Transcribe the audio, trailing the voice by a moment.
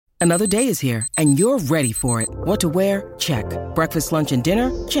Another day is here, and you're ready for it. What to wear? Check. Breakfast, lunch, and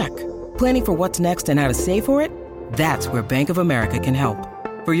dinner? Check. Planning for what's next and how to save for it? That's where Bank of America can help.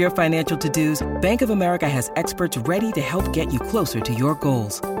 For your financial to-dos, Bank of America has experts ready to help get you closer to your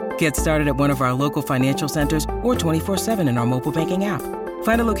goals. Get started at one of our local financial centers or 24/7 in our mobile banking app.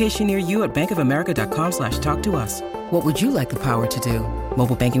 Find a location near you at bankofamerica.com/talktous. What would you like the power to do?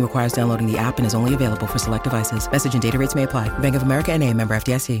 Mobile banking requires downloading the app and is only available for select devices. Message and data rates may apply. Bank of America N.A., member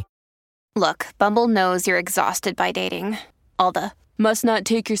FDIC. Look, Bumble knows you're exhausted by dating. All the must not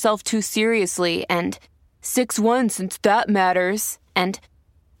take yourself too seriously and 6'1" since that matters. And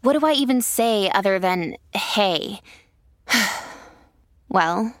what do I even say other than, hey?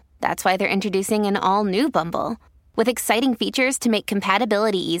 Well, that's why they're introducing an all-new Bumble with exciting features to make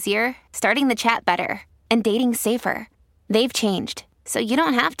compatibility easier, starting the chat better, and dating safer. They've changed, so you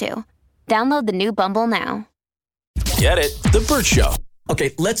don't have to. Download the new Bumble now. Get it? The Bert Show.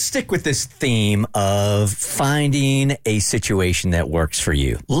 Okay, let's stick with this theme of finding a situation that works for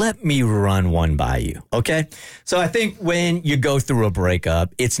you. Let me run one by you, okay? So I think when you go through a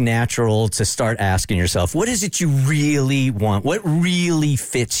breakup, it's natural to start asking yourself, what is it you really want? What really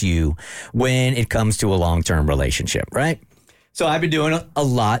fits you when it comes to a long-term relationship, right? So I've been doing a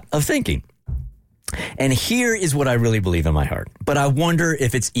lot of thinking. And here is what I really believe in my heart. But I wonder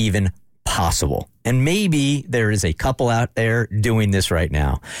if it's even possible. And maybe there is a couple out there doing this right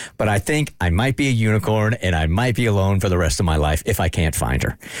now. But I think I might be a unicorn and I might be alone for the rest of my life if I can't find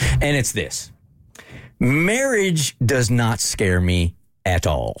her. And it's this. Marriage does not scare me at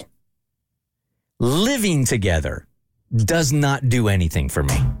all. Living together does not do anything for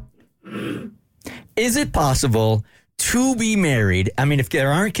me. Is it possible to be married? I mean, if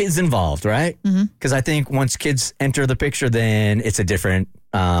there aren't kids involved, right? Because I think once kids enter the picture, then it's a different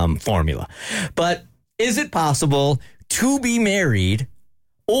formula. But is it possible to be married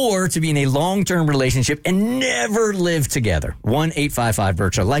or to be in a long-term relationship and never live together?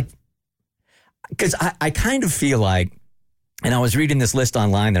 1-855-BERT-SHOW. Like, because I kind of feel like, and I was reading this list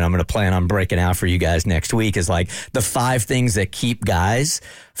online that I'm going to plan on breaking out for you guys next week, is like the 5 things that keep guys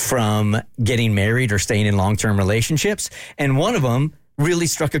from getting married or staying in long-term relationships. And one of them really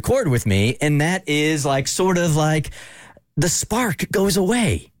struck a chord with me, and that is like sort of like the spark goes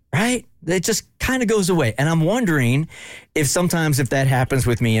away, right? It just kind of goes away. And I'm wondering if sometimes if that happens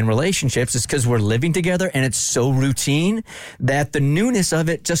with me in relationships, it's because we're living together and it's so routine that the newness of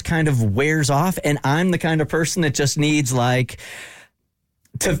it just kind of wears off. And I'm the kind of person that just needs like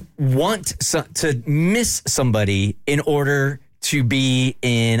to to miss somebody in order to be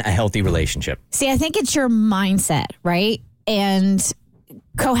in a healthy relationship. See, I think it's your mindset, right? And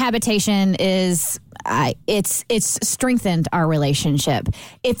cohabitation is it's strengthened our relationship.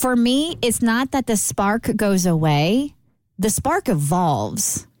 For me, it's not that the spark goes away. The spark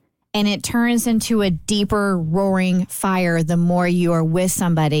evolves and it turns into a deeper roaring fire the more you are with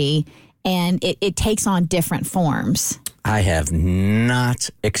somebody, and it takes on different forms. I have not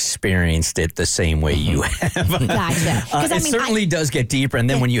experienced it the same way you have. Gotcha. It certainly does get deeper, and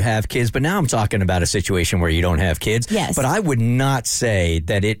then when you have kids, but now I'm talking about a situation where you don't have kids. Yes. But I would not say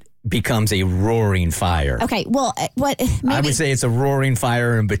that it becomes a roaring fire. Okay, well, I would say it's a roaring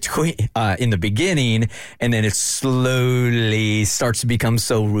fire in between, in the beginning, and then it slowly starts to become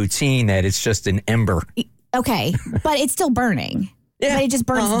so routine that it's just an ember. Okay, but it's still burning. Yeah. But it just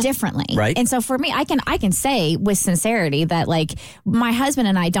burns differently. Right. And so for me, I can say with sincerity that like my husband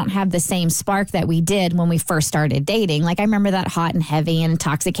and I don't have the same spark that we did when we first started dating. Like I remember that hot and heavy and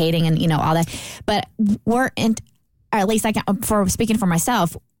intoxicating and, you know, all that. But or at least for speaking for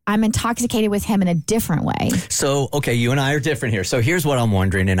myself, I'm intoxicated with him in a different way. So, okay, you and I are different here. So here's what I'm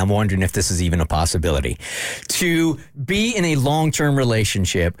wondering, and I'm wondering if this is even a possibility. To be in a long-term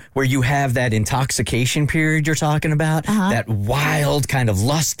relationship where you have that intoxication period you're talking about, that wild kind of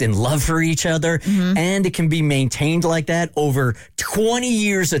lust and love for each other, and it can be maintained like that over 20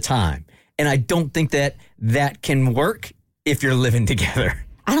 years of time. And I don't think that can work if you're living together.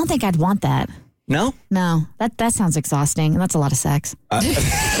 I don't think I'd want that. No? No. That sounds exhausting, and that's a lot of sex.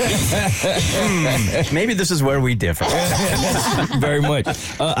 Maybe this is where we differ. Very much.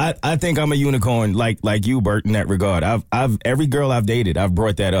 I think I'm a unicorn like you, Bert, in that regard. I've every girl I've dated, I've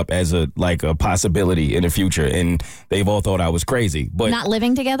brought that up as a possibility in the future, and they've all thought I was crazy. But not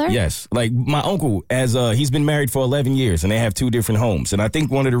living together? Yes. Like my uncle, he's been married for 11 years, and they have 2 different homes. And I think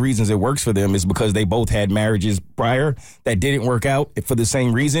one of the reasons it works for them is because they both had marriages prior that didn't work out for the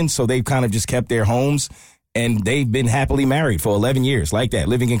same reason. So they've kind of just kept their homes, and they've been happily married for 11 years like that,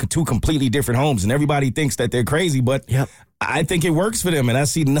 living in 2 completely different homes. And everybody thinks that they're crazy, but I think it works for them, and I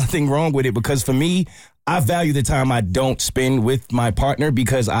see nothing wrong with it, because for me, I value the time I don't spend with my partner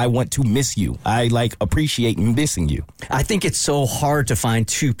because I want to miss you. I appreciate missing you. I think it's so hard to find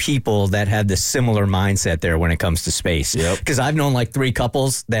two people that have the similar mindset there when it comes to space. Yep. Because I've known like 3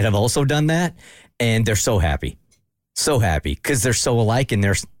 couples that have also done that, and they're so happy. So happy because they're so alike in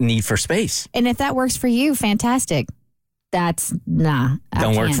their need for space. And if that works for you, fantastic. That's Don't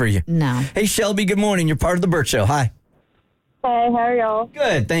work for you. No. Hey, Shelby, good morning. You're part of the Burt Show. Hi. Hey, how are y'all?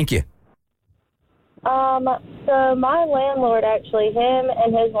 Good, thank you. So my landlord, actually, him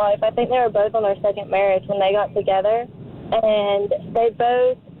and his wife, I think they were both on their second marriage when they got together, and they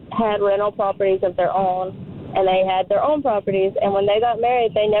both had rental properties of their own, and they had their own properties, and when they got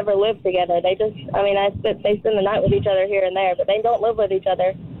married, they never lived together. They spend the night with each other here and there, but they don't live with each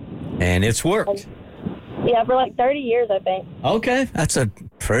other. And it's worked. Yeah, for like 30 years, I think. Okay, that's a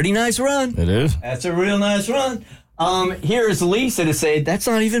pretty nice run. It is. That's a real nice run. Here is Lisa to say that's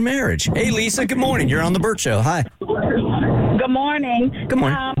not even marriage. Hey, Lisa, good morning. You're on the Burt Show. Hi. Good morning. Good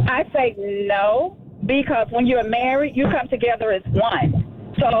morning. I say no, because when you're married, you come together as one.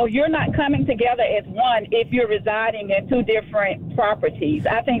 So you're not coming together as one if you're residing in 2 different properties.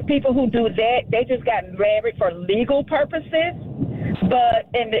 I think people who do that, they just got married for legal purposes. But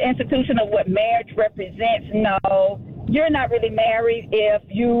in the institution of what marriage represents, no, you're not really married if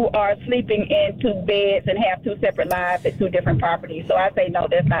you are sleeping in 2 beds and have 2 separate lives at 2 different properties. So I say no,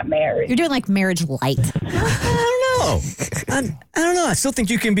 that's not marriage. You're doing like marriage light. I don't know. I still think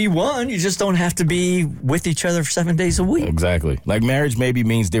you can be one. You just don't have to be with each other for 7 days a week. Exactly. Like marriage maybe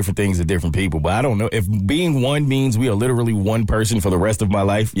means different things to different people, but I don't know. If being one means we are literally one person for the rest of my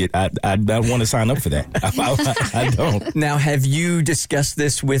life, I don't want to sign up for that. I don't. Now, have you discussed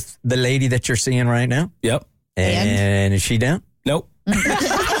this with the lady that you're seeing right now? Yep. And is she down? Nope.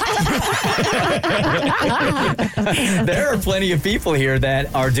 There are plenty of people here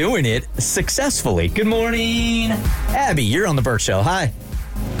that are doing it successfully. Good morning, Abby. You're on the Burt Show. Hi.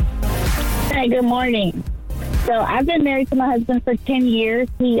 Hey, good morning. So I've been married to my husband for 10 years.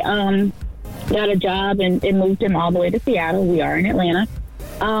 He got a job and it moved him all the way to Seattle. We are in Atlanta.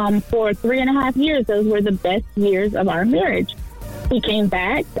 For 3.5 years, those were the best years of our marriage. He came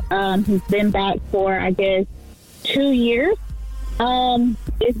back. He's been back for, I guess, 2 years.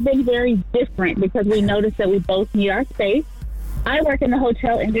 It's been very different because we noticed that we both need our space. I work in the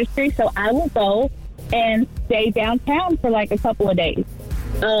hotel industry, so I will go and stay downtown for like a couple of days.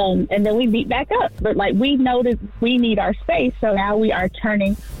 And then we meet back up. But like we noticed we need our space, so now we are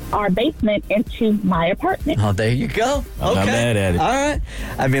turning our basement into my apartment. Oh, there you go. I'm not mad at it. All right.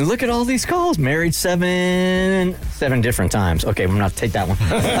 I mean, look at all these calls. Married 7 different times. Okay, I'm not take that one.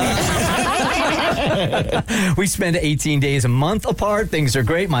 We spend 18 days a month apart. Things are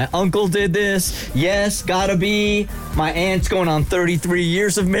great. My uncle did this. Yes, gotta be. My aunt's going on 33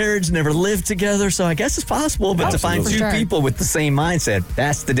 years of marriage, never lived together. So I guess it's possible, but Absolutely. to find 2 people with the same mindset,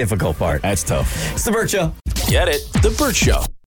 that's the difficult part. That's tough. It's the Burt Show. Get it? The Burt Show.